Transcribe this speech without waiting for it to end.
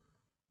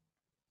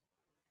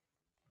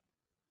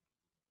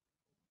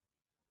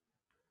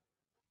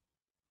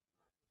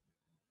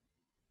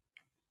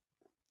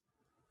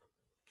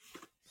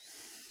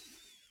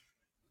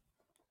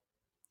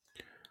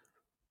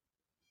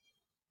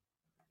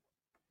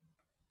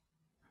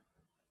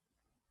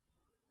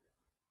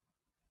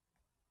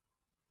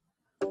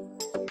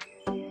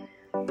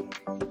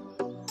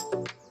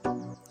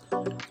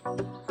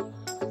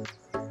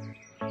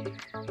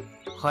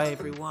Hi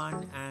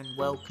everyone, and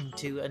welcome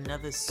to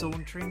another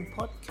Sauntering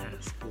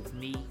podcast with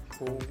me,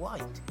 Paul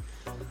White.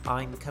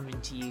 I'm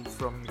coming to you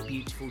from the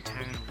beautiful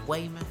town of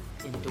Weymouth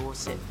in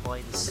Dorset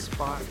by the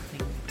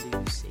sparkling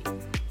blue sea.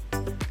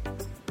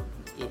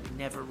 It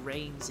never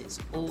rains, it's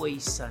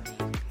always sunny.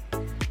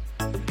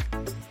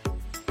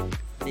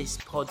 This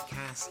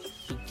podcast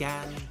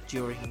began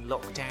during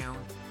lockdown.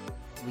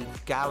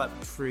 We've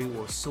galloped through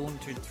or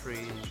sauntered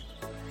through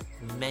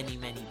many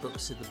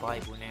books of the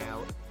Bible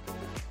now.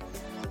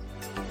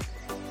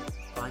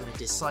 I'm a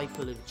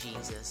disciple of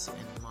Jesus,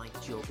 and my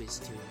job is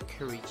to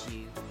encourage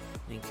you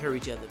and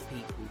encourage other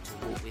people to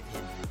walk with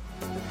him.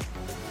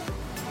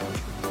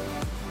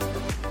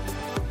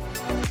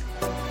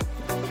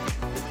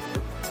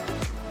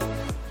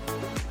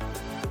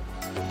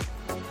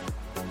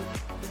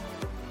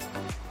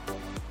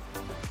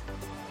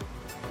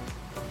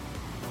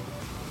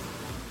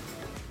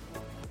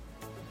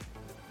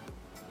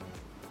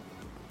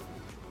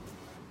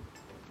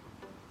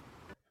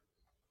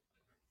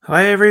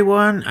 Hi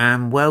everyone,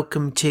 and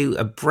welcome to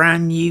a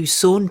brand new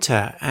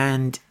Saunter,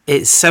 and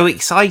it's so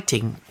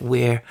exciting.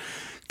 We're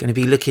going to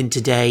be looking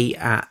today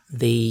at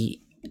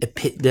the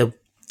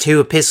two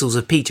epistles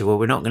of Peter. Well,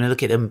 we're not going to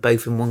look at them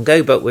both in one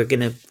go, but we're going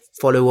to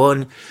follow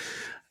on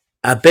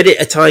a bit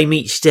at a time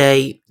each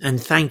day,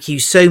 and thank you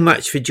so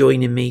much for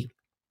joining me.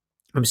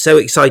 I'm so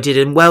excited,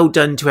 and well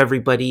done to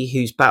everybody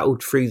who's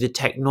battled through the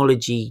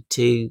technology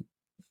to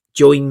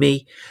join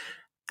me.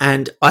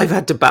 And I've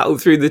had to battle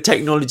through the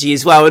technology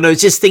as well. And I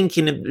was just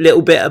thinking a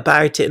little bit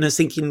about it. And I was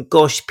thinking,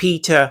 gosh,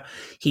 Peter,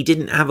 he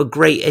didn't have a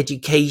great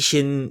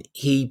education.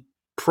 He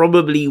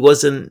probably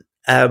wasn't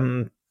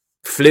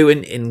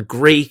fluent in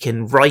Greek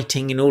and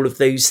writing and all of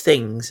those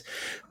things.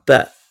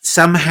 But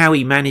somehow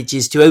he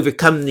manages to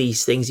overcome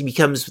these things. He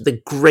becomes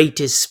the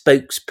greatest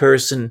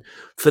spokesperson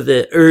for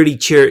the early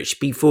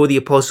church before the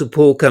Apostle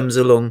Paul comes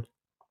along.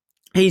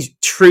 He's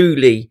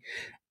truly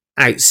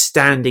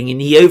outstanding,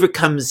 and he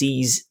overcomes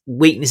these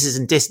weaknesses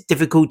and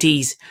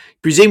difficulties.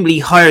 Presumably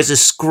hires a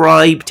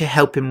scribe to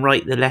help him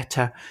write the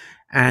letter,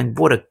 and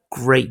what a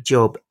great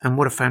job and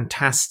what a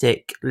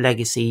fantastic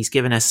legacy he's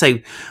given us. So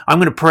I'm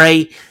going to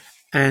pray.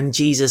 And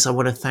Jesus, I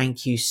want to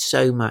thank you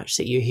so much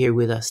that you're here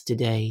with us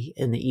today,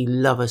 and that you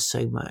love us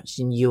so much,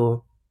 and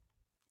you're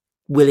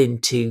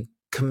willing to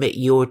commit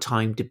your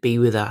time to be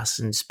with us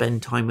and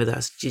spend time with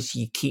us. Just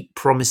you keep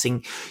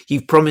promising,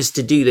 you've promised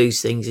to do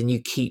those things, and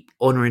you keep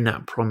honoring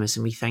that promise,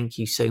 and we thank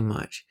you so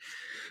much.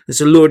 And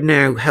so Lord,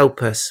 now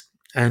help us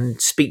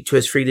and speak to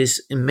us through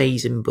this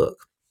amazing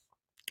book.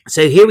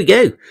 So here we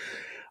go.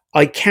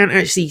 I can't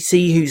actually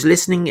see who's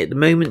listening at the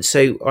moment,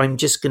 so I'm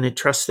just going to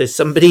trust there's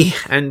somebody,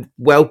 and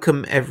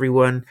welcome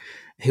everyone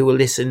who will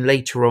listen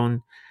later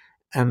on.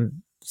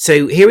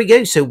 So here we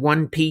go. So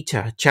 1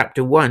 Peter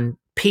chapter 1,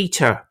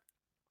 Peter,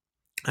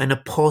 an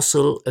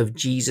apostle of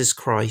Jesus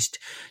Christ,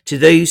 to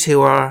those who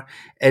are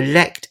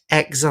elect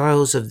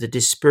exiles of the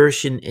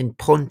dispersion in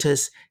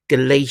Pontus,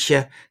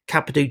 Galatia,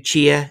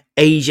 Cappadocia,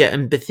 Asia,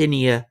 and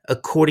Bithynia,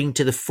 according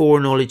to the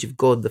foreknowledge of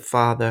God the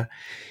Father,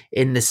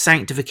 in the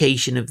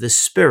sanctification of the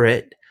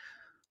Spirit,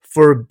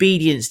 for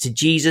obedience to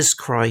Jesus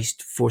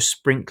Christ, for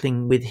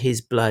sprinkling with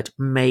his blood.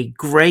 May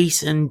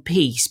grace and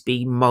peace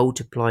be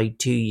multiplied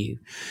to you.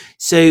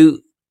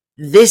 So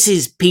this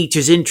is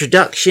Peter's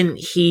introduction.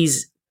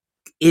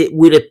 It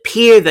would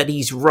appear that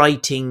he's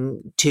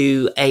writing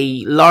to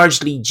a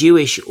largely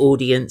Jewish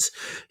audience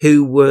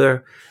who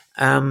were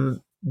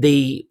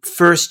the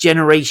first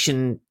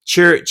generation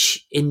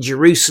church in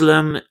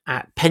Jerusalem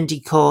at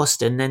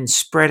Pentecost and then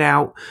spread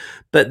out.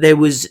 But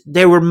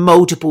there were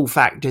multiple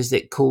factors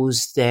that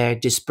caused their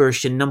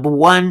dispersion. Number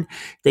one,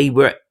 they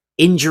were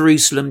in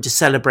Jerusalem to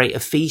celebrate a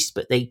feast,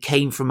 but they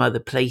came from other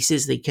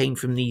places. They came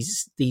from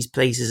these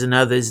places and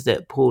others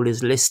that Paul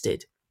has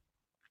listed.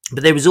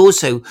 But there was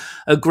also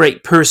a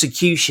great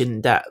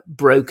persecution that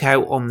broke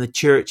out on the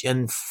church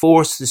and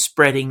forced the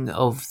spreading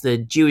of the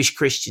Jewish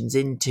Christians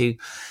into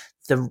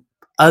the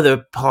other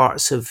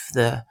parts of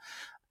the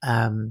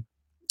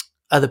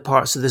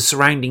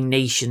surrounding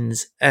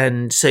nations.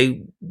 And so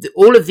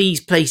all of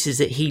these places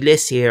that he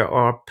lists here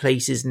are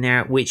places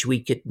now which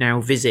we could now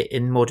visit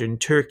in modern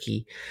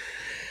Turkey.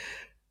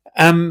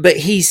 But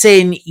he's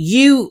saying,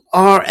 you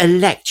are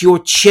elect, you're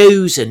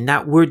chosen.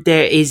 That word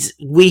there is,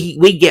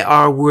 we get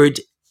our word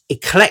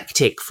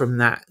eclectic from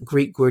that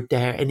Greek word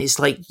there, and it's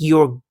like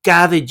you're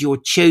gathered, you're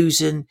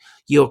chosen,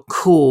 you're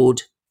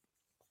called,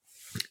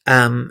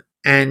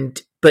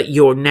 but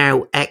you're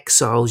now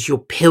exiles, you're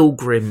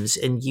pilgrims,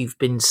 and you've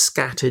been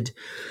scattered.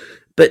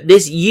 But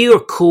you're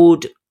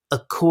called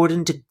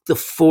according to the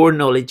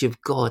foreknowledge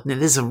of God. Now,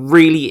 this is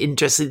really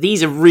interesting.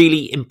 These are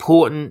really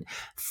important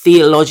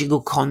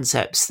theological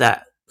concepts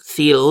that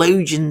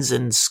theologians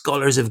and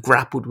scholars have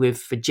grappled with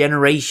for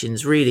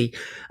generations, really,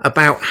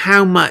 about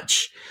how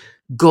much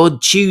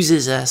God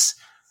chooses us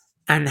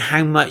and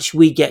how much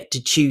we get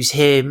to choose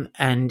him.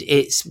 And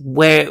it's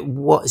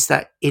what is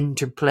that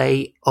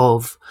interplay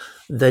of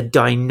the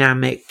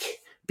dynamic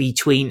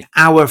between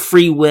our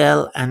free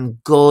will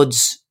and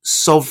God's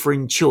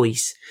sovereign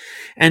choice.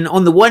 And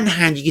on the one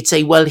hand, you could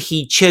say, well,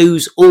 he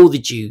chose all the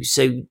Jews.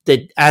 So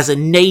that as a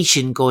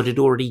nation, God had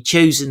already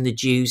chosen the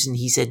Jews. And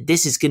he said,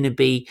 this is going to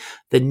be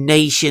the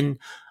nation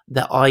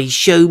that I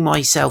show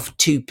myself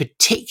to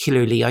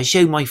particularly. I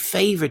show my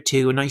favor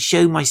to, and I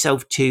show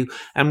myself to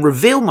and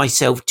reveal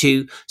myself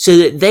to, so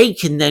that they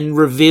can then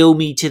reveal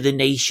me to the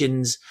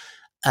nations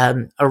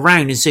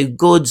around. And so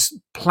God's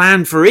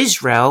plan for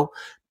Israel,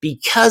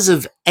 because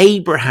of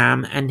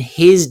Abraham and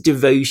his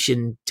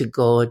devotion to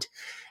God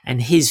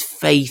and his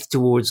faith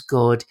towards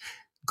God,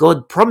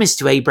 God promised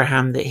to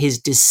Abraham that his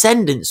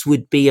descendants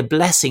would be a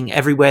blessing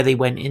everywhere they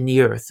went in the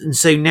earth. And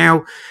so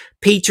now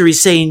Peter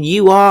is saying,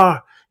 you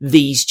are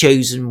these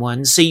chosen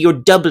ones. So you're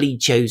doubly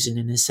chosen,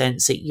 in a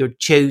sense that you're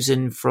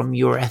chosen from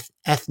your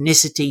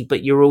ethnicity,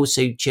 but you're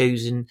also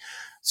chosen,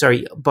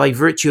 by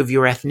virtue of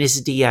your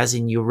ethnicity, as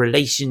in your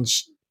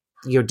relationship,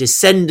 your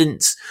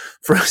descendants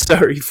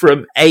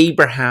from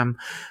Abraham,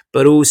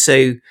 but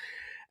also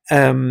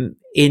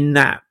in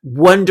that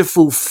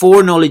wonderful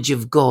foreknowledge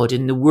of God.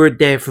 And the word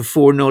there for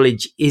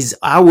foreknowledge is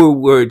our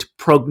word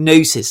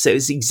prognosis. So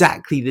it's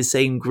exactly the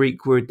same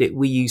Greek word that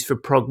we use for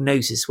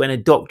prognosis. When a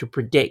doctor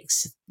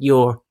predicts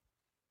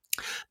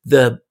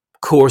the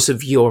course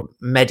of your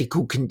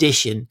medical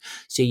condition,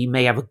 so you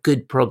may have a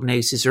good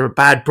prognosis or a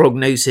bad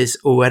prognosis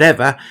or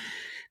whatever.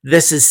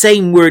 That's the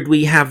same word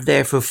we have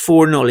there for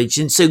foreknowledge.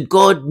 And so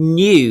God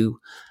knew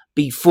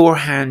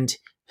beforehand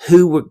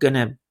who were going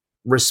to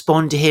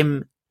respond to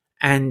him.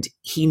 And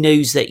he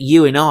knows that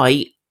you and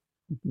I,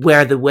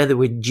 whether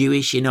we're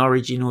Jewish in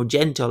origin or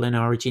Gentile in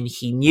origin,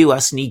 he knew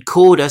us and he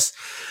called us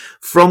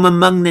from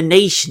among the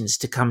nations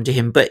to come to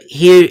him. But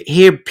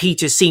here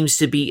Peter seems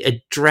to be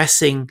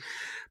addressing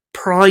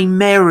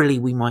primarily,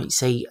 we might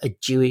say, a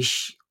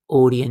Jewish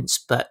audience,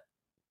 but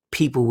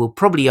people will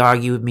probably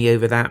argue with me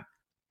over that.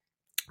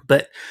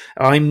 But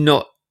I'm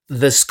not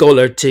the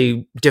scholar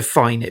to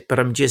define it, but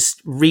I'm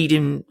just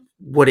reading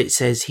what it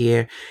says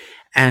here.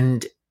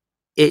 And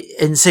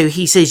so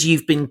he says,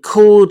 you've been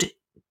called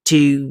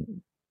to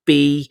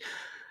be,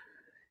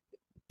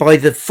 by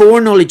the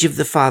foreknowledge of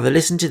the Father,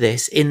 listen to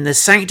this, in the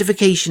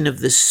sanctification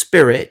of the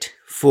Spirit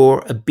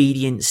for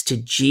obedience to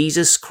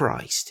Jesus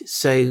Christ.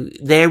 So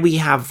there we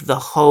have the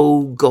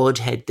whole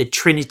Godhead, the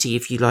Trinity,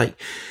 if you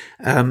like,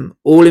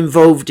 all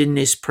involved in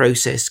this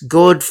process.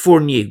 God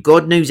foreknew.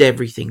 God knows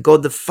everything.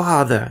 God the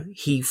Father,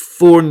 he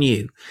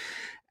foreknew.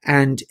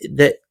 And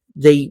that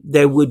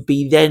there would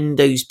be then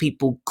those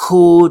people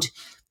called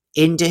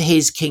into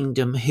his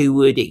kingdom who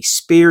would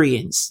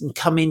experience and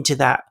come into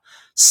that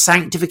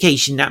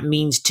sanctification. That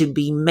means to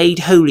be made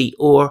holy,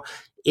 or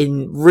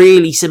in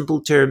really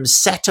simple terms,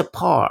 set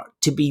apart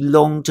to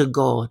belong to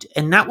God.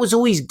 And that was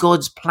always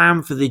God's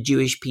plan for the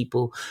Jewish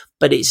people,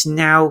 but it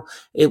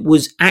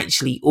was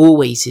actually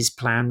always his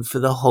plan for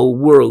the whole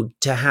world,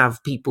 to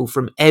have people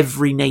from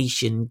every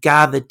nation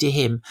gathered to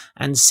him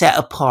and set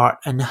apart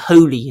and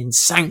holy and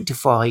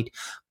sanctified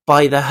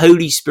by the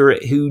Holy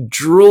Spirit, who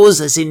draws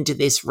us into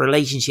this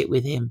relationship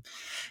with him.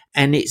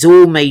 And it's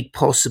all made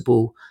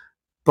possible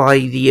by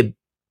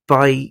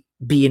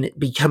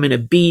becoming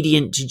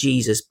obedient to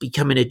Jesus,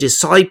 becoming a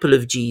disciple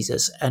of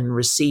Jesus, and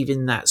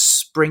receiving that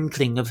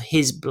sprinkling of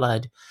his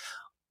blood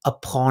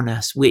upon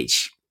us,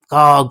 which,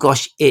 oh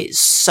gosh, it's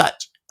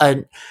such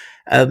an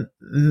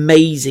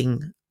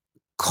amazing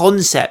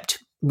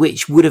concept,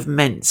 which would have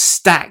meant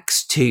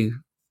stacks to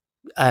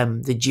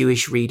the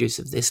Jewish readers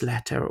of this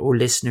letter or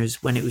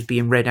listeners when it was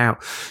being read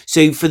out.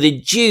 So for the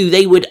Jew,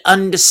 they would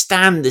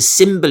understand the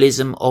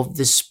symbolism of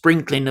the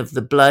sprinkling of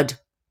the blood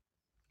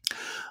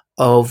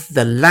of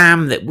the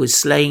lamb that was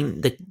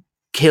slain,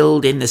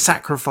 killed in the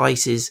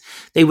sacrifices.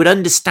 They would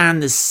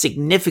understand the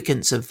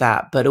significance of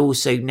that, but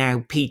also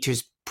now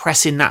Peter's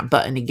pressing that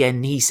button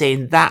again. He's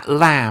saying that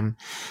lamb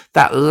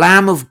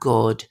of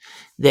God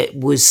that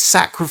was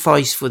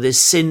sacrificed for the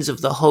sins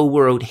of the whole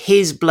world,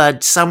 his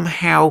blood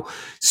somehow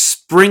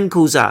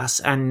sprinkles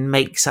us and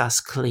makes us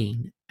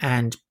clean.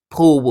 And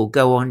Paul will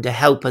go on to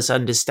help us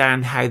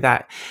understand how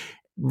that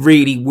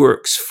really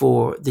works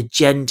for the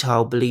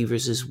Gentile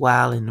believers as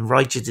well. In the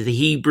writer to the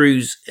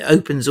Hebrews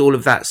opens all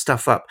of that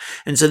stuff up.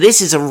 And so this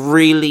is a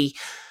really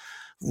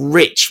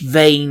rich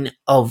vein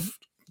of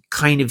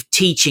kind of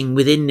teaching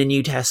within the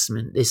New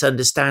Testament, this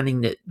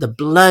understanding that the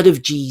blood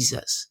of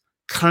Jesus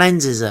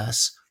cleanses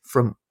us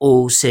from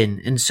all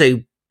sin. And so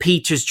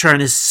Peter's trying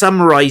to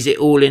summarize it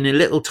all in a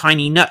little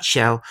tiny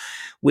nutshell,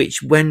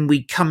 which when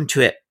we come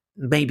to it,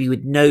 maybe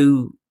with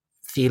no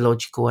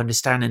theological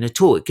understanding at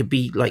all, it could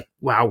be like,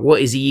 wow, what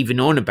is he even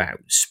on about?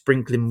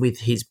 Sprinkling with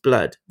his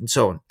blood and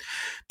so on.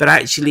 But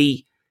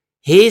actually,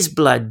 his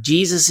blood,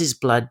 Jesus's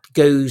blood,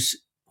 goes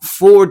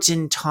forwards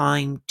in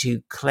time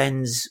to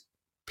cleanse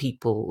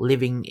people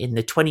living in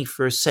the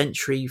 21st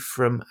century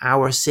from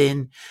our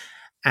sin.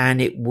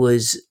 And it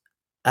was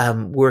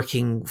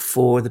working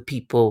for the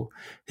people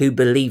who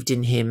believed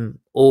in him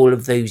all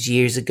of those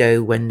years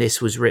ago when this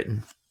was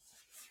written.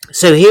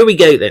 So here we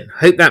go then.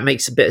 Hope that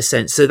makes a bit of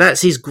sense. So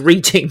that's his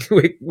greeting.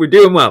 We're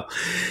doing well.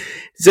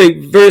 So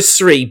verse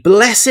 3,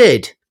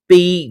 blessed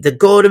be the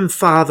God and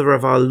Father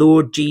of our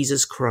Lord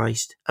Jesus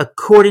Christ.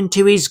 According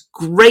to his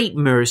great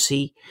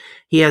mercy,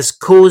 he has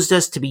caused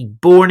us to be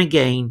born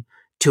again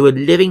to a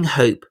living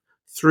hope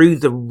through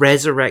the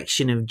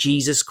resurrection of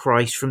Jesus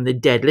Christ from the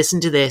dead.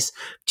 Listen to this.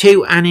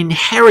 To an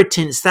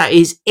inheritance that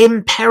is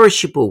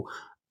imperishable,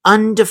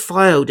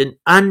 undefiled and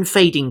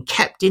unfading,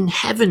 kept in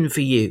heaven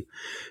for you,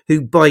 who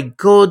by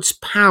God's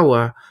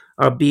power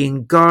are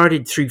being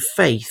guarded through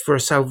faith for a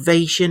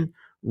salvation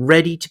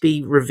ready to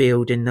be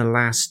revealed in the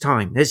last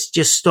time. Let's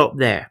just stop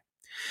there.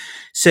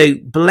 So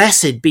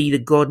blessed be the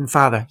God and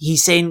Father.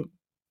 He's saying,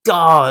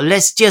 God,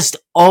 let's just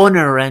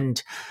honor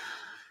and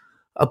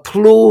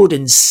applaud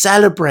and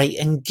celebrate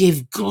and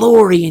give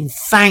glory and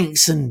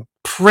thanks and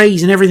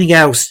praise and everything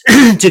else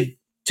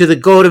to the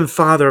God and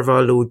Father of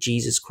our Lord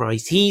Jesus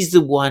Christ. He's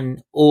the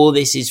one all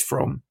this is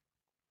from.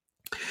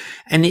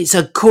 And it's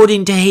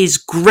according to his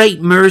great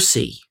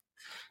mercy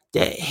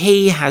that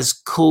he has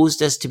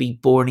caused us to be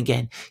born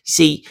again. You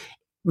see,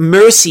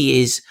 mercy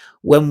is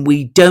when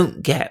we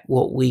don't get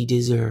what we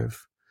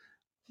deserve.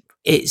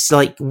 It's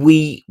like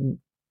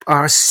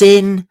our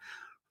sin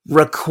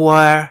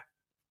requires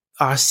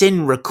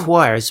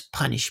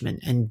punishment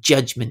and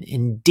judgment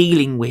in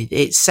dealing with.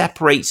 It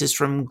separates us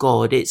from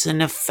God. It's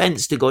an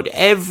offense to God.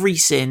 Every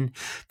sin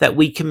that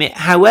we commit,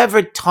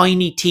 however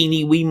tiny,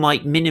 teeny we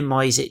might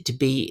minimize it to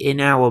be in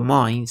our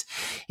minds,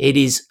 it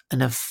is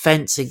an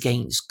offense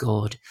against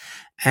God.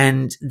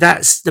 And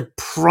that's the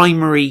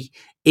primary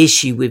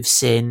issue with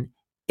sin.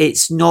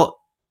 It's not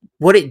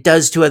what it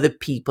does to other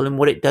people, and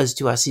what it does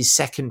to us is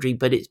secondary,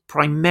 but it's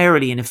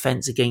primarily an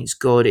offense against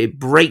God. It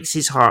breaks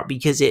his heart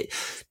because it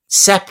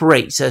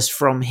separates us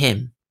from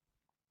him.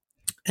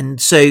 And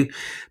so,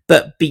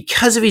 but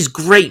because of his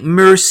great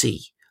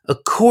mercy,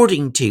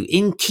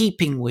 in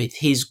keeping with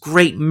his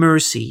great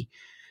mercy,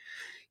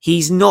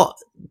 he's not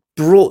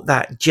brought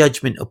that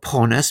judgment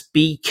upon us,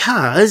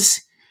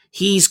 because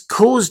he's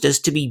caused us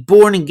to be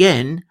born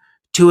again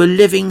to a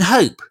living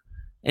hope.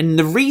 And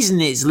the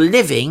reason it's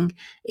living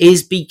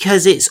is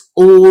because it's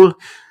all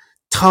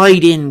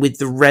tied in with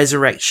the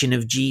resurrection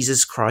of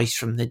Jesus Christ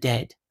from the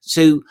dead.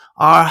 So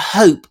our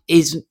hope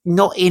is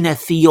not in a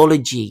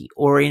theology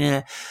or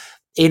in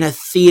a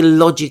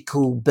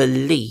theological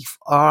belief.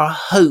 Our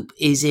hope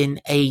is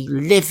in a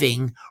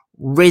living,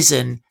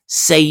 risen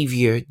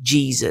Savior,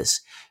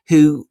 Jesus,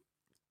 who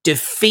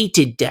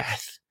defeated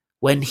death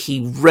when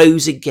he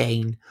rose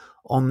again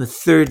on the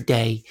third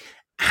day,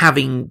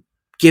 having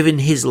given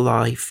his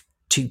life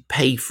to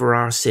pay for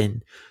our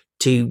sin,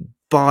 to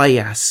buy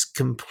us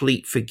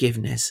complete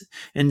forgiveness.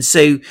 And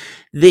so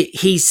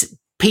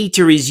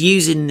Peter is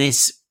using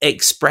this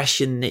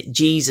expression that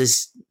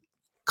Jesus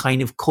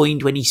kind of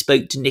coined when he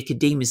spoke to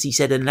Nicodemus. He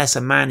said, unless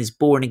a man is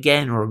born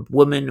again, or a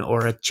woman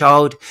or a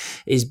child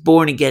is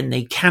born again,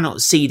 they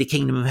cannot see the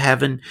kingdom of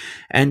heaven.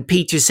 And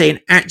Peter's saying,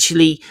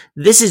 actually,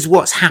 this is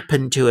what's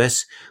happened to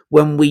us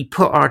when we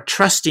put our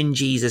trust in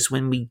Jesus,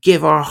 when we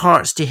give our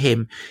hearts to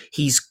him.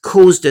 He's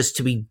caused us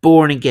to be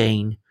born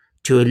again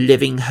to a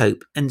living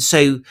hope. And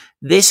so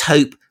this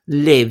hope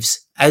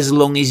lives as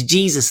long as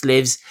Jesus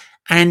lives,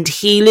 and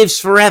he lives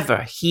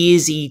forever. He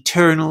is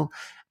eternal.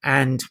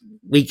 And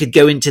we could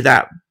go into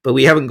that, but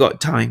we haven't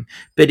got time.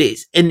 But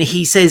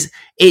he says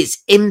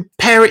it's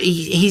imperative.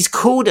 He's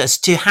called us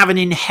to have an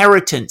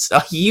inheritance.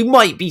 You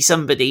might be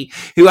somebody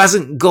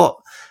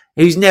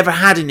who's never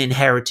had an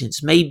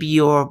inheritance. Maybe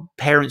your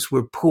parents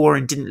were poor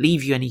and didn't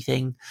leave you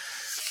anything.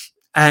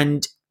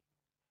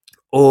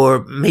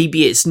 Or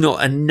maybe it's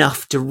not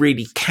enough to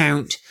really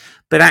count.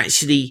 But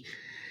actually,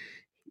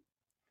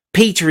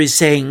 Peter is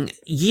saying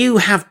you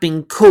have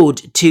been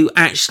called to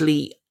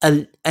actually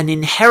an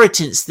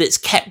inheritance that's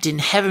kept in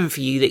heaven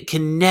for you, that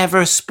can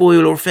never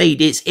spoil or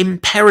fade. It's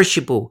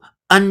imperishable,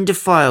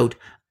 undefiled,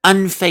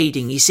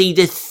 unfading. You see,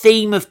 the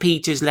theme of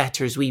Peter's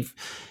letter, as we've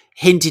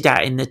hinted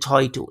at in the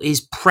title,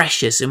 is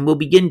precious, and we'll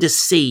begin to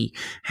see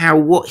how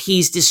what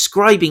he's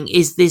describing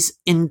is this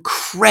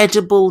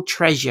incredible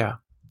treasure.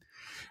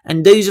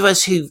 And those of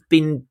us who've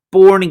been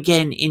born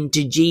again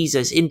into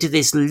Jesus, into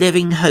this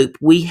living hope,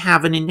 we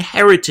have an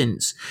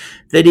inheritance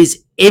that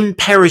is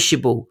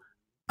imperishable,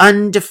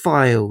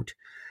 undefiled,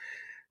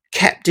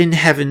 kept in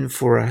heaven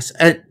for us,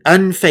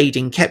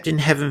 unfading, kept in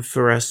heaven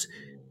for us.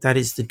 That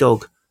is the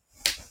dog.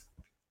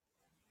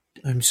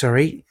 I'm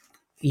sorry.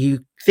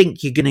 You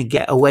think you're going to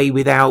get away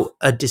without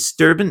a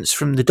disturbance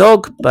from the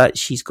dog, but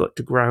she's got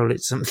to growl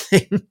at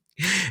something.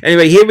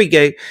 Anyway, here we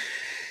go.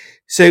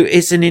 So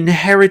it's an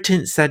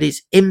inheritance that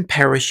is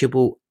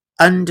imperishable,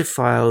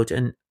 undefiled,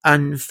 and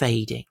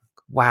unfading.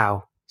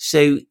 Wow.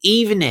 So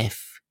even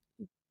if,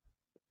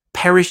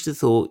 perish the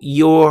thought,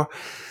 your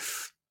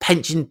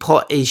pension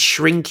pot is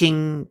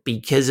shrinking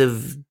because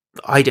of,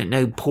 I don't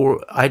know,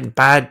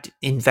 bad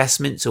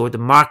investments, or the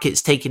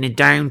market's taking a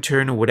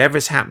downturn, or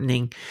whatever's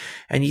happening,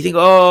 and you think,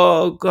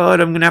 oh God,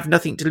 I'm going to have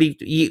nothing to leave.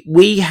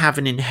 We have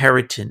an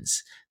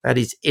inheritance that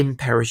is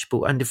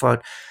imperishable,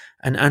 undefiled,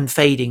 and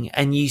unfading.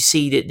 And you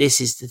see that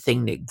this is the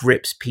thing that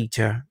grips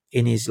Peter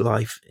in his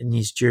life, in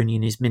his journey,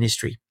 in his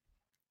ministry.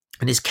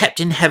 and is kept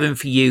in heaven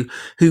for you,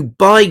 who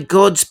by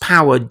God's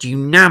power,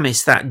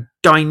 dunamis, that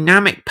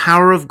dynamic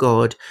power of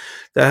God,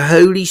 the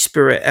Holy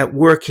Spirit at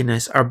work in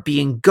us, are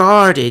being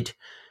guarded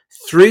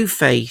through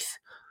faith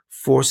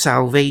for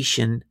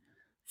salvation,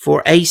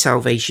 for a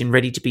salvation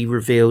ready to be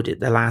revealed at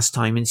the last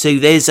time. And so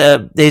there's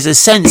a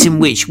sense in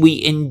which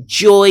we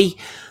enjoy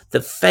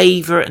the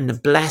favor and the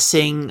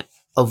blessing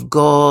of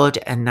God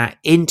and that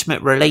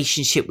intimate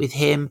relationship with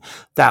him,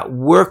 that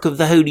work of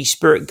the Holy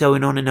Spirit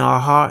going on in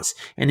our hearts.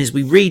 And as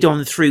we read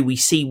on through, we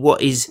see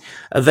what is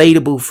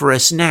available for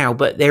us now,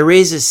 but there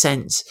is a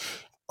sense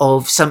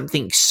of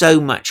something so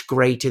much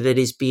greater that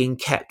is being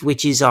kept,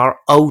 which is our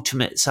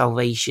ultimate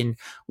salvation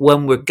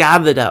when we're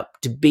gathered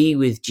up to be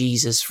with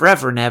Jesus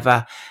forever and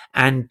ever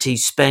and to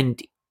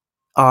spend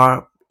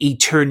our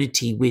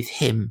eternity with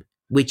him,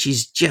 which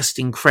is just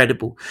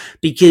incredible,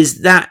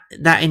 because that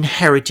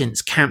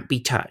inheritance can't be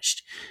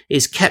touched.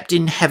 It's kept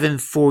in heaven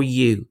for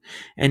you.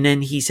 And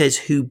then he says,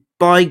 who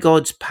by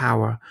God's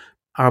power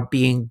are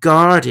being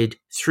guarded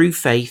through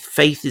faith.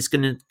 Faith is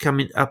going to come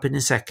up in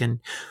a second,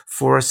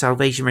 for a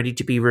salvation ready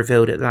to be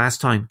revealed at the last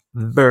time.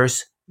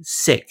 Verse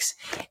 6.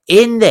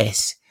 In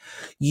this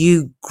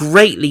you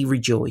greatly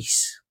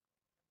rejoice.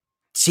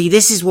 See,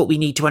 this is what we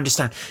need to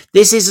understand.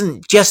 This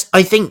isn't just,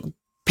 I think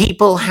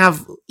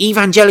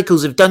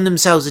evangelicals have done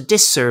themselves a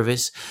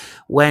disservice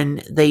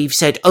when they've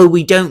said, oh,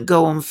 we don't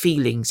go on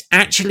feelings.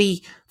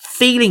 Actually,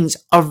 feelings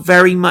are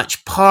very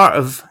much part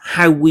of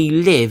how we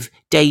live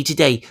day to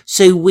day.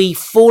 So we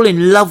fall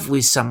in love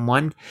with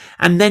someone,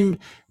 and then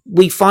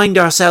we find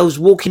ourselves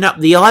walking up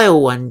the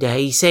aisle one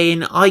day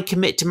saying, I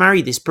commit to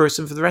marry this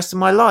person for the rest of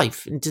my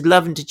life, and to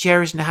love and to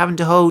cherish and to have and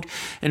to hold,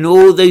 and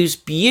all those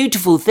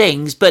beautiful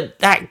things. But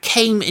that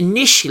came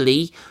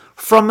initially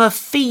from a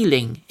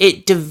feeling.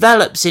 It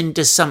develops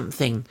into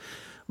something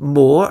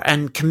more,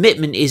 and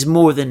commitment is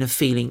more than a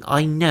feeling.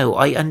 I know,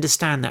 I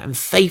understand that, and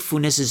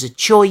faithfulness is a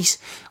choice,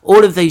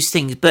 all of those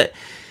things. But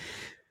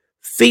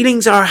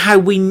feelings are how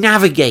we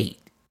navigate,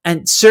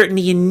 and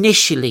certainly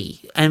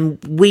initially, and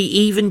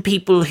even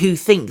people who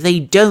think they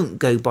don't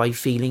go by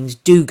feelings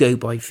do go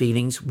by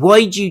feelings.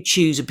 Why do you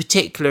choose a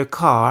particular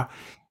car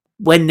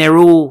when they're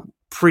all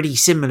pretty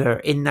similar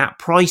in that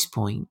price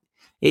point?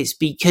 It's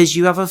because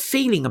you have a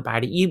feeling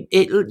about it. You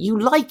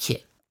like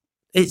it.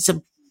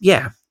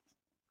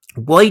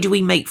 Why do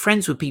we make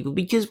friends with people?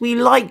 Because we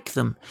like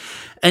them.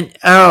 And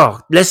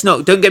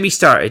don't get me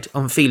started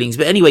on feelings.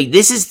 But anyway,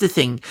 this is the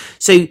thing.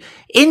 So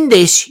in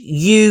this,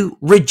 you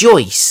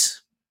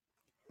rejoice.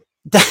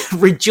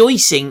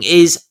 Rejoicing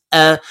is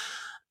a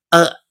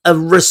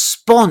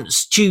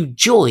response to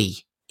joy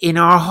in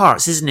our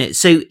hearts, isn't it?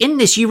 So in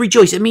this, you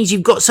rejoice. It means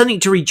you've got something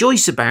to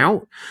rejoice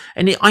about.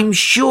 And I'm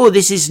sure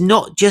this is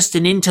not just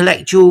an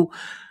intellectual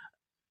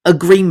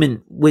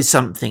agreement with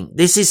something.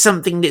 This is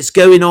something that's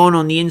going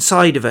on the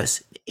inside of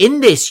us.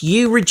 In this,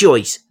 you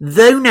rejoice,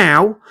 though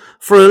now,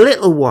 for a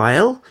little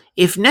while,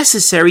 if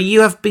necessary,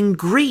 you have been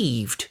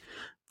grieved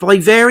by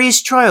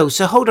various trials.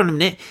 So hold on a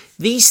minute.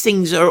 These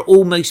things are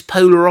almost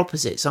polar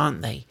opposites,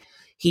 aren't they?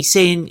 He's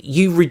saying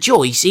you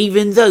rejoice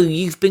even though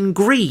you've been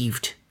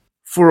grieved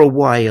for a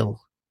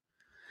while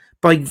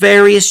by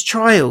various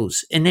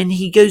trials. And then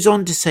he goes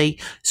on to say,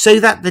 so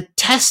that the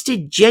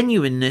tested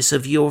genuineness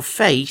of your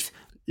faith,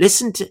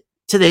 listen to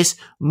this,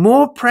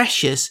 more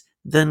precious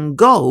than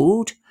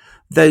gold,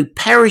 though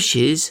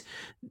perishes,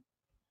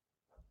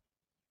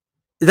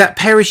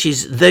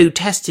 though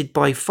tested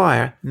by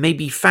fire, may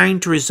be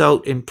found to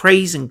result in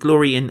praise and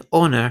glory and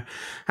honor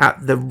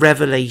at the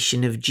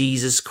revelation of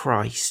Jesus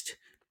Christ.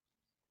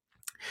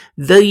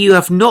 Though you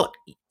have not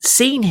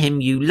seen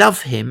him, you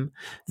love him.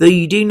 Though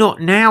you do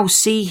not now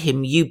see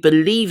him, you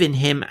believe in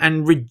him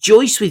and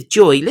rejoice with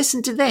joy.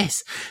 Listen to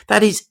this.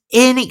 That is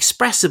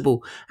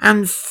inexpressible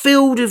and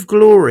filled with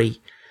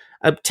glory,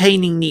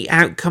 obtaining the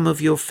outcome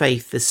of your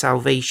faith, the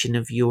salvation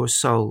of your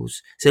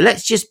souls. So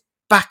let's just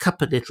back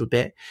up a little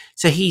bit.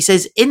 So he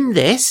says, in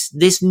this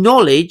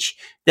knowledge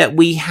that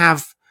we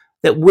have,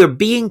 that we're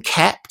being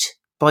kept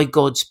by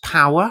God's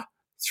power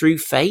through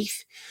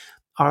faith,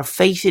 our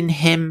faith in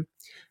him,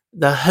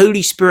 the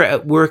Holy Spirit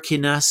at work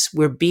in us,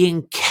 we're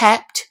being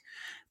kept,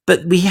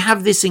 but we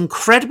have this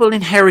incredible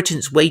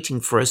inheritance waiting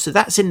for us. So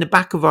that's in the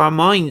back of our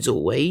minds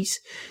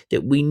always,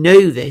 that we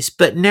know this.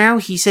 But now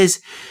he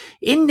says,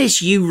 in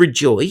this you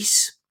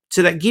rejoice.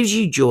 So that gives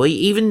you joy,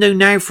 even though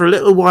now for a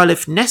little while,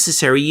 if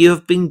necessary, you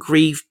have been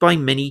grieved by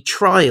many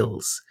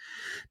trials.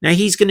 Now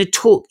he's going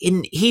to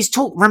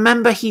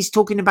remember he's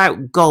talking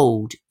about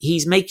gold.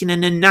 He's making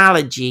an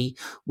analogy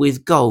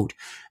with gold.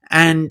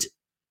 And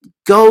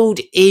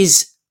gold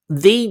is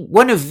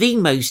one of the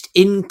most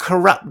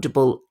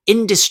incorruptible,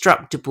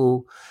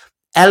 indestructible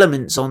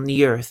elements on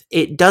the earth.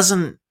 It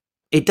doesn't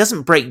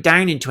break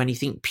down into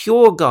anything.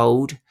 Pure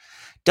gold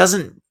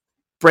doesn't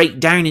break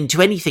down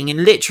into anything.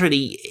 And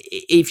literally,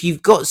 if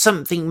you've got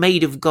something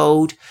made of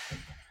gold,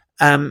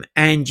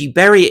 and you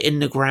bury it in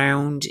the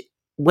ground,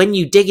 when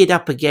you dig it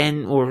up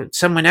again, or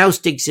someone else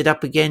digs it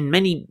up again,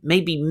 many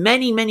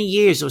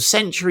years or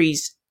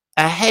centuries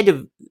ahead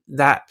of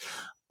that,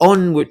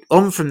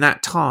 on from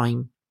that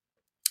time,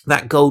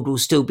 that gold will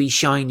still be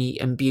shiny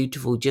and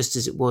beautiful, just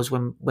as it was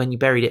when you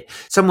buried it.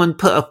 Someone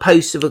put a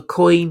post of a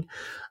coin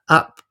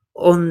up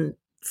on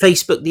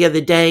Facebook the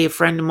other day, a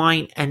friend of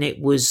mine, and it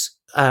was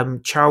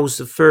Charles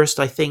the First,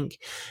 I think,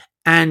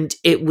 and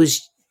it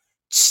was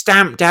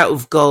stamped out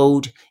of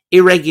gold,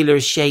 irregular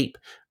shape,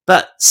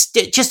 but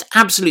just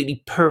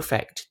absolutely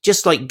perfect,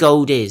 just like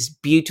gold is,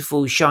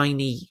 beautiful,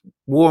 shiny,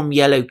 warm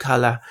yellow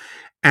color.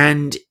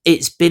 And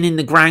it's been in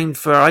the ground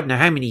for I don't know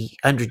how many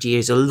 100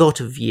 years, a lot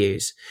of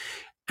years.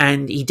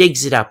 And he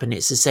digs it up, and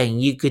it's the saying,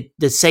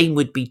 the same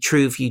would be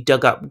true if you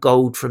dug up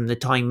gold from the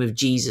time of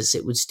Jesus.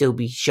 It would still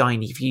be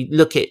shiny. If you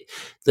look at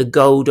the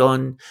gold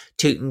on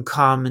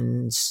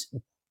Tutankhamun's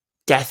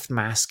death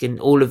mask and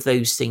all of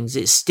those things,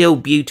 it's still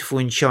beautiful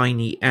and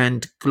shiny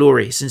and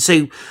glorious. And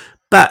so,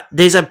 but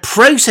there's a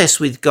process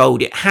with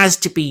gold. It has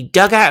to be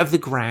dug out of the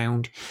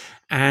ground,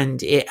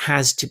 and it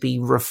has to be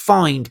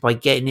refined by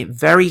getting it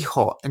very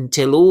hot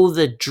until all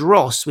the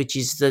dross, which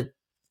is the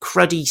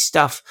cruddy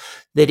stuff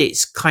that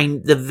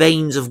the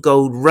veins of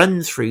gold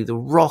run through, the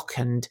rock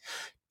and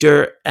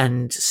dirt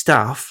and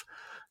stuff,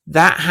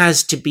 that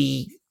has to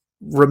be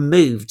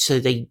removed. So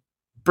they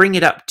bring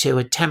it up to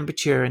a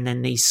temperature, and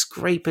then they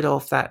scrape it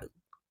off that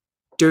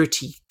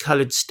dirty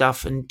colored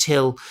stuff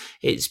until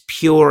it's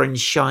pure and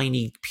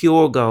shiny,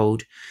 pure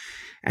gold.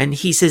 And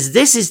he says,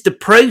 this is the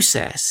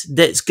process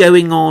that's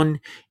going on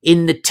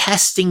in the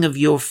testing of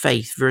your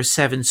faith, verse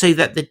 7, so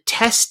that the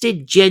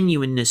tested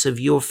genuineness of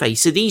your faith.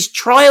 So these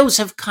trials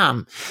have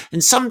come,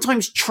 and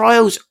sometimes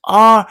trials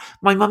are,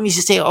 my mum used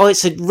to say, oh,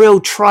 it's a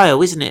real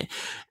trial, isn't it?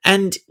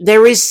 And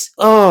there is,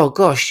 oh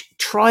gosh,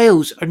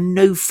 trials are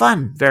no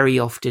fun very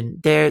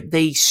often.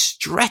 They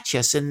stretch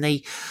us, and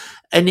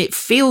it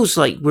feels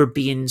like we're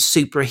being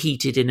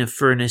superheated in a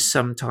furnace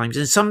sometimes.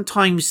 And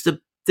sometimes the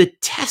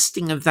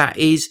testing of that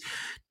is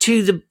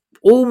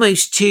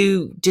almost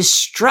to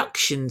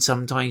destruction.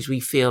 Sometimes we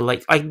feel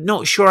like, I'm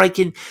not sure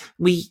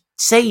we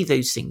say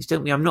those things,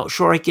 don't we? I'm not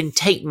sure I can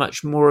take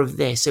much more of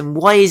this. And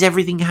why is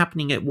everything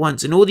happening at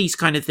once? And all these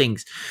kind of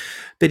things.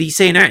 But he's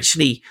saying,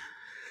 actually,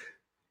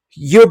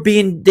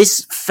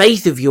 this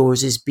faith of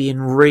yours is being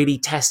really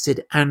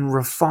tested and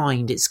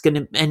refined. It's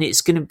going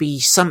to be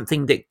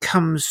something that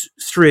comes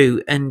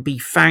through and be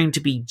found to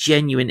be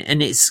genuine.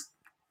 And it's,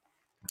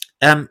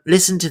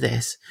 listen to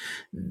this,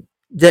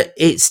 that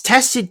it's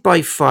tested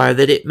by fire,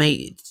 that it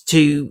may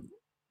to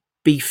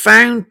be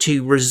found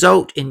to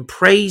result in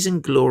praise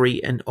and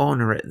glory and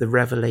honor at the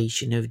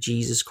revelation of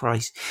Jesus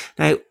Christ.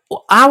 Now,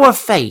 our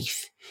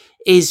faith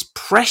is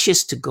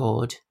precious to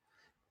God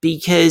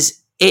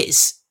because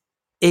it's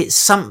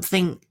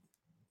something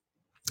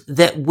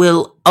that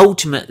will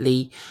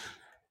ultimately,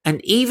 and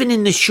even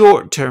in the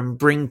short term,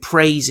 bring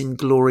praise and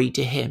glory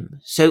to him.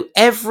 So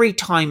every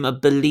time a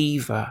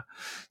believer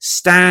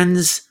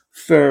stands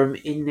firm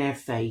in their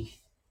faith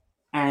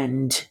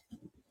and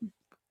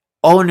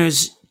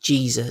honors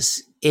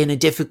Jesus in a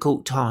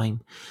difficult time,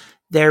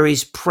 there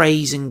is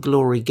praise and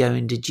glory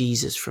going to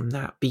Jesus from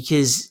that,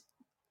 because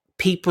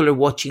people are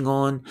watching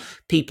on,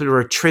 people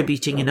are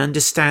attributing and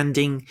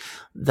understanding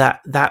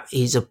that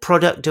is a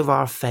product of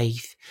our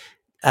faith.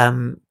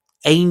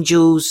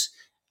 Angels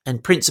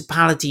and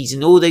principalities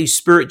and all those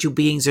spiritual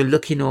beings are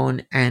looking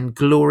on, and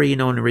glory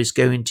and honor is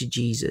going to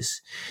Jesus.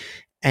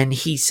 And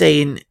he's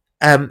saying,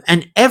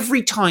 and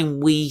every time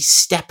we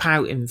step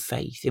out in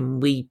faith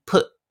and we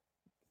put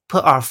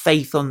our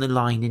faith on the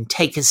line and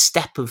take a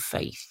step of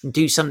faith and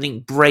do something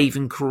brave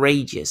and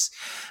courageous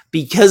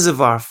because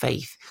of our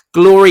faith,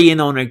 glory and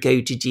honor go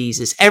to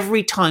Jesus.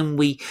 Every time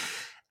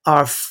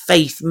our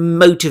faith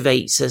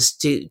motivates us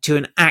to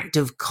an act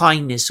of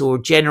kindness or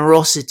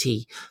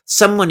generosity,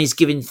 someone is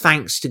giving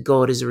thanks to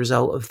God as a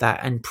result of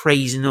that, and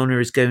praise and honor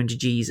is going to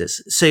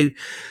Jesus. So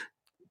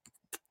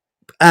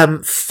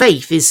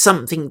faith is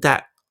something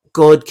that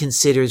God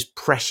considers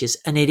precious,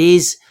 and it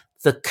is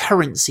the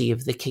currency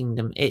of the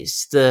kingdom.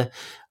 It's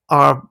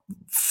our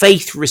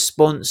faith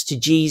response to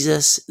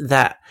Jesus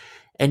that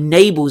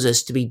enables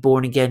us to be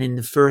born again in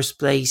the first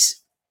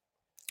place.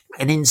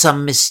 And in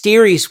some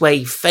mysterious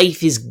way,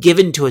 faith is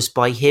given to us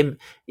by him.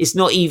 It's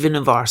not even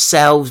of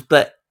ourselves,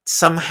 but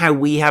somehow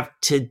we have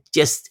to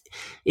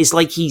it's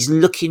like he's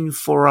looking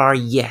for our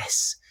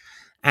yes.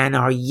 And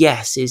our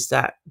yes is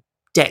that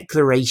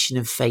declaration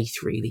of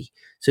faith, really.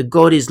 So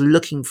God is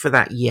looking for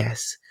that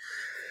yes.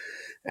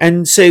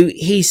 And so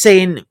he's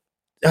saying,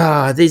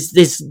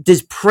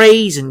 there's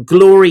praise and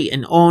glory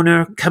and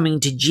honor coming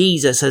to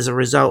Jesus as a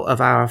result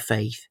of our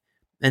faith.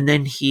 And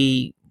then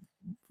he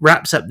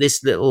wraps up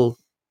this little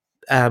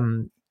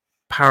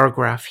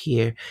paragraph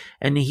here,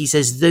 and he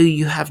says, though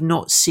you have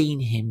not seen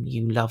him,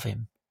 you love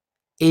him.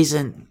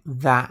 Isn't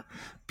that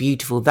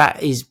beautiful?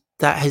 That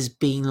has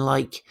been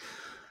like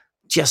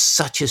just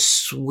such a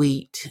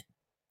sweet,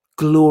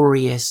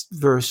 glorious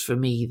verse for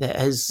me that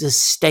has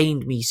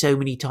sustained me so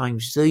many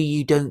times. Though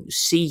you don't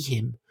see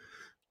him,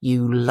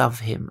 you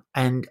love him.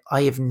 And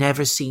I have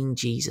never seen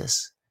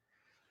Jesus.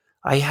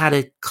 I had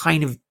a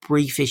kind of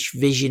briefish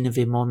vision of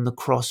him on the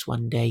cross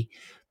one day,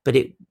 but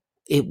it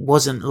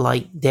wasn't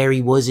like there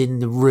he was in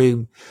the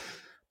room.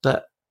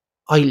 But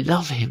I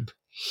love him.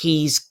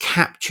 He's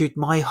captured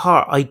my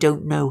heart. I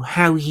don't know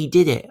how he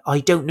did it. I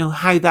don't know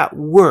how that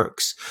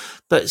works,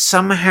 but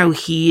somehow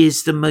he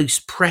is the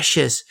most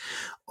precious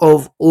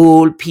of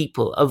all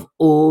people, of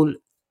all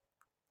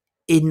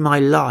in my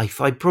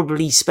life. I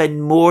probably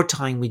spend more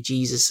time with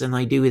Jesus than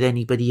I do with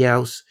anybody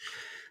else,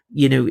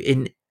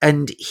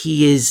 and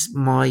he is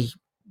my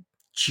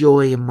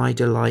joy and my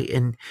delight.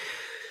 And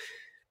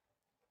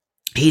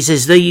he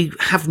says, though you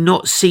have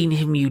not seen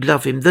him, you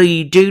love him. Though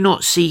you do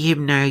not see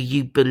him now,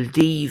 you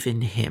believe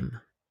in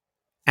him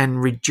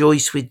and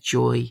rejoice with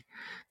joy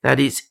that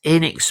is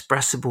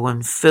inexpressible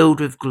and filled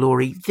with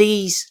glory.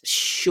 These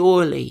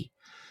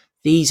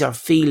are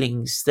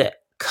feelings that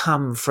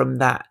come from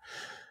that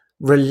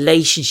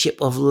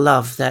relationship of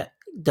love that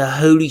the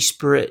Holy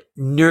Spirit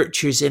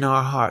nurtures in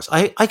our hearts.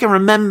 I can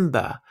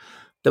remember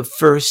the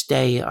first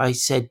day I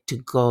said to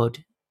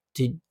God,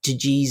 to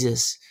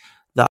Jesus,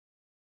 that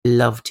I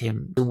loved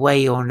him.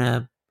 Away on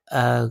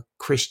a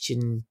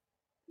Christian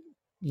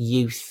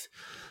youth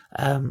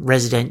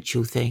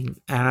residential thing,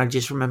 and I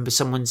just remember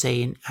someone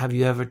saying, have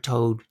you ever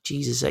told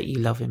Jesus that you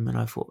love him? And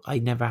I thought, I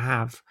never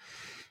have,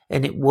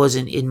 and it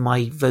wasn't in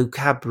my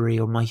vocabulary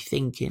or my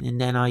thinking. And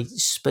then I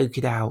spoke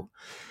it out,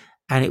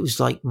 and it was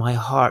like my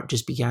heart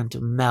just began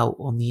to melt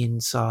on the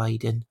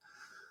inside. And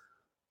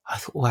I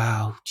thought,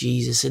 wow,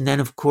 Jesus. And then,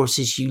 of course,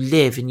 as you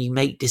live and you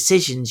make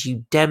decisions,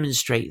 you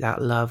demonstrate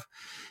that love,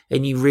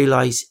 and you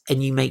realize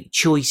and you make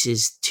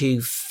choices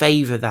to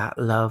favor that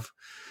love.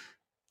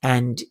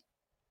 And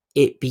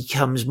it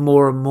becomes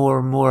more and more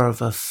and more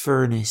of a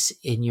furnace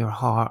in your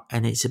heart.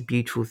 And it's a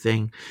beautiful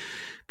thing.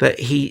 But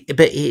he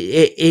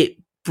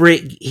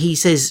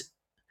says,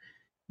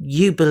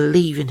 you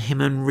believe in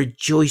him and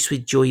rejoice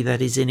with joy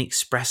that is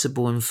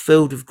inexpressible and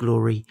filled with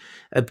glory,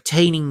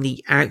 obtaining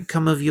the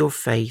outcome of your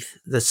faith,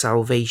 the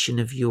salvation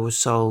of your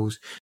souls.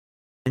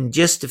 And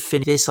just to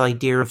finish this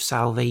idea of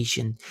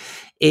salvation,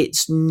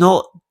 it's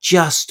not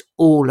just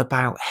all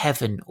about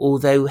heaven,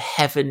 although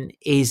heaven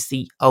is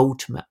the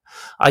ultimate,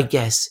 I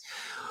guess,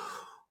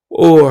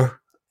 or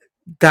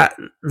that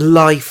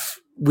life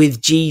with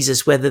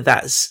Jesus, whether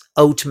that's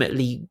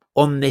ultimately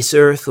on this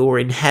earth or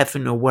in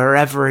heaven or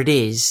wherever it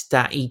is,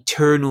 that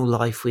eternal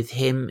life with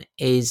him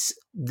is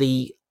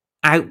the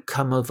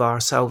outcome of our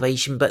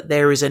salvation. But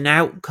there is an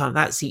outcome,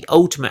 that's the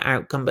ultimate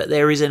outcome, but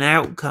there is an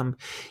outcome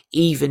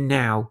even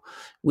now,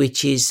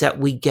 which is that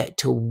we get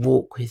to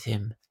walk with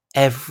him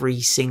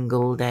every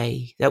single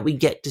day, that we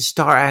get to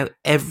start out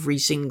every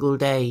single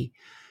day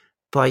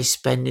by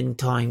spending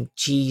time.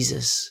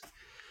 Jesus,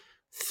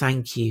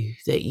 thank you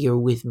that you're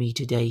with me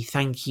today.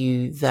 Thank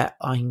you that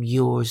I'm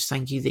yours.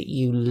 Thank you that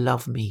you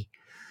love me,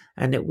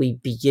 and that we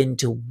begin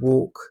to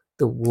walk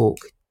the walk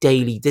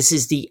daily. This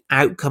is the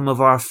outcome of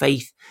our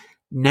faith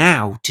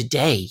now,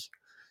 today.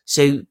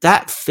 So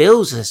that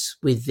fills us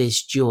with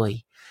this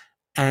joy.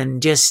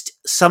 And just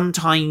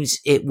sometimes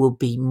it will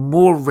be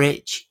more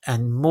rich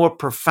and more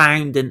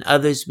profound than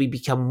others. We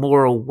become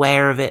more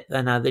aware of it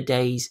than other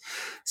days.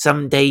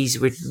 Some days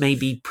we're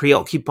maybe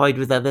preoccupied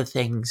with other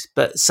things,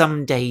 but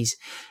some days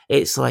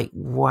it's like,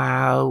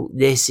 wow,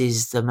 this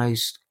is the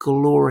most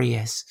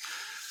glorious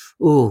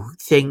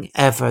thing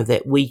ever,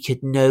 that we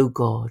could know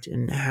God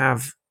and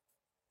have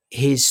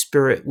his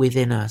spirit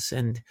within us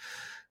and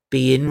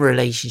be in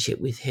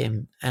relationship with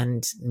him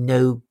and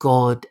know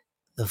God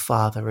the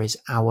Father is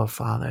our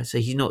Father. So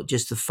he's not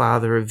just the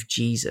Father of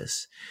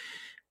Jesus,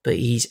 but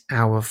he's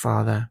our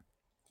Father.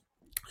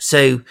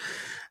 So,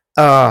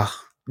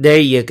 there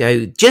you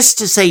go. Just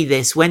to say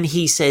this, when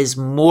he says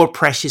more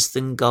precious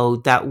than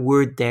gold, that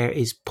word there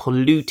is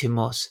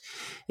pollutimos.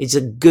 It's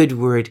a good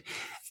word.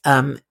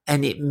 And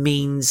it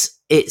means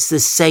it's the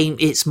same,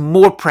 it's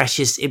more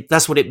precious.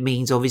 That's what it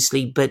means,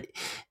 obviously, but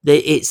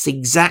it's the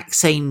exact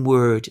same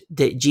word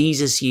that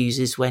Jesus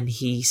uses when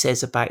he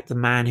says about the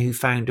man who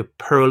found a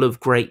pearl of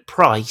great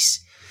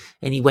price,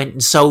 and he went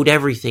and sold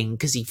everything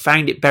because he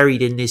found it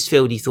buried in this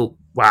field. He thought,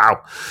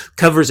 wow,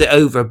 covers it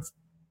over,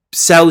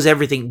 sells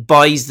everything,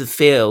 buys the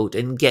field,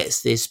 and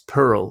gets this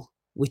pearl,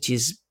 which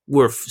is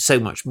worth so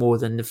much more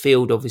than the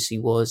field obviously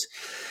was.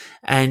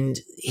 And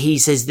he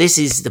says, this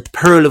is the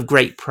pearl of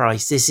great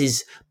price. This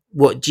is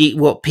what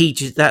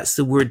Peter, that's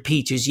the word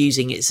Peter's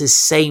using. It's the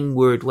same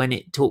word when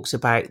it talks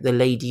about the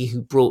lady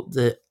who brought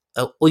the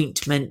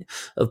ointment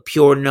of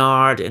pure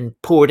nard and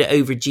poured it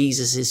over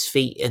Jesus's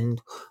feet and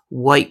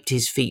wiped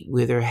his feet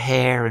with her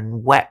hair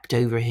and wept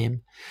over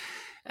him.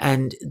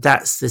 And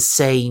that's the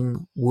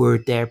same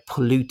word there,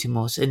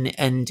 pollutimos,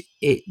 and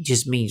it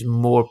just means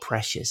more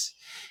precious,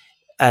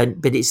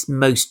 but it's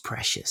most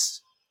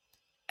precious.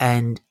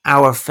 And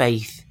our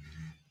faith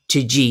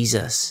to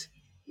Jesus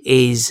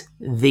is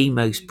the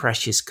most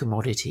precious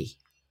commodity.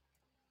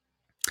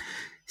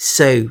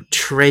 So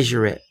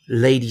treasure it,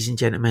 ladies and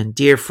gentlemen,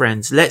 dear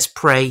friends. Let's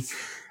pray,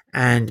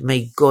 and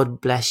may God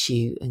bless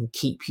you and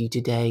keep you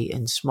today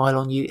and smile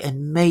on you.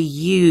 And may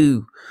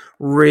you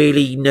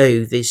really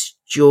know this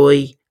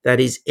joy that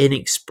is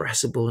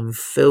inexpressible and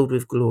filled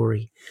with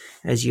glory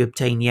as you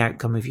obtain the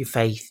outcome of your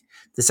faith,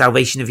 the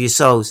salvation of your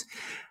souls.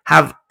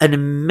 Have an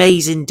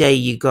amazing day,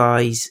 you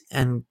guys,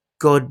 and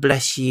God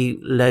bless you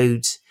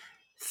loads.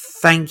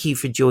 Thank you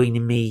for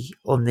joining me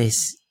on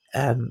this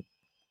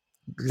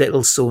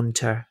little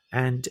saunter,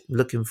 and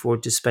looking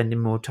forward to spending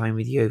more time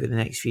with you over the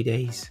next few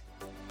days.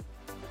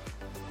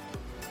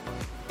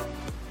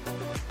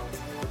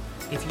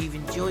 If you've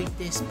enjoyed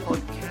this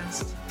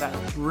podcast,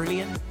 that's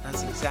brilliant.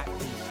 That's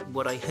exactly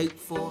what I hope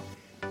for.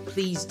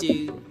 Please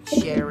do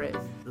share it,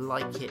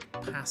 like it,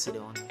 pass it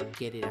on,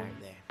 get it out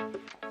there.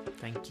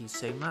 Thank you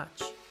so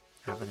much.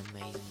 Have an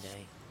amazing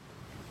day.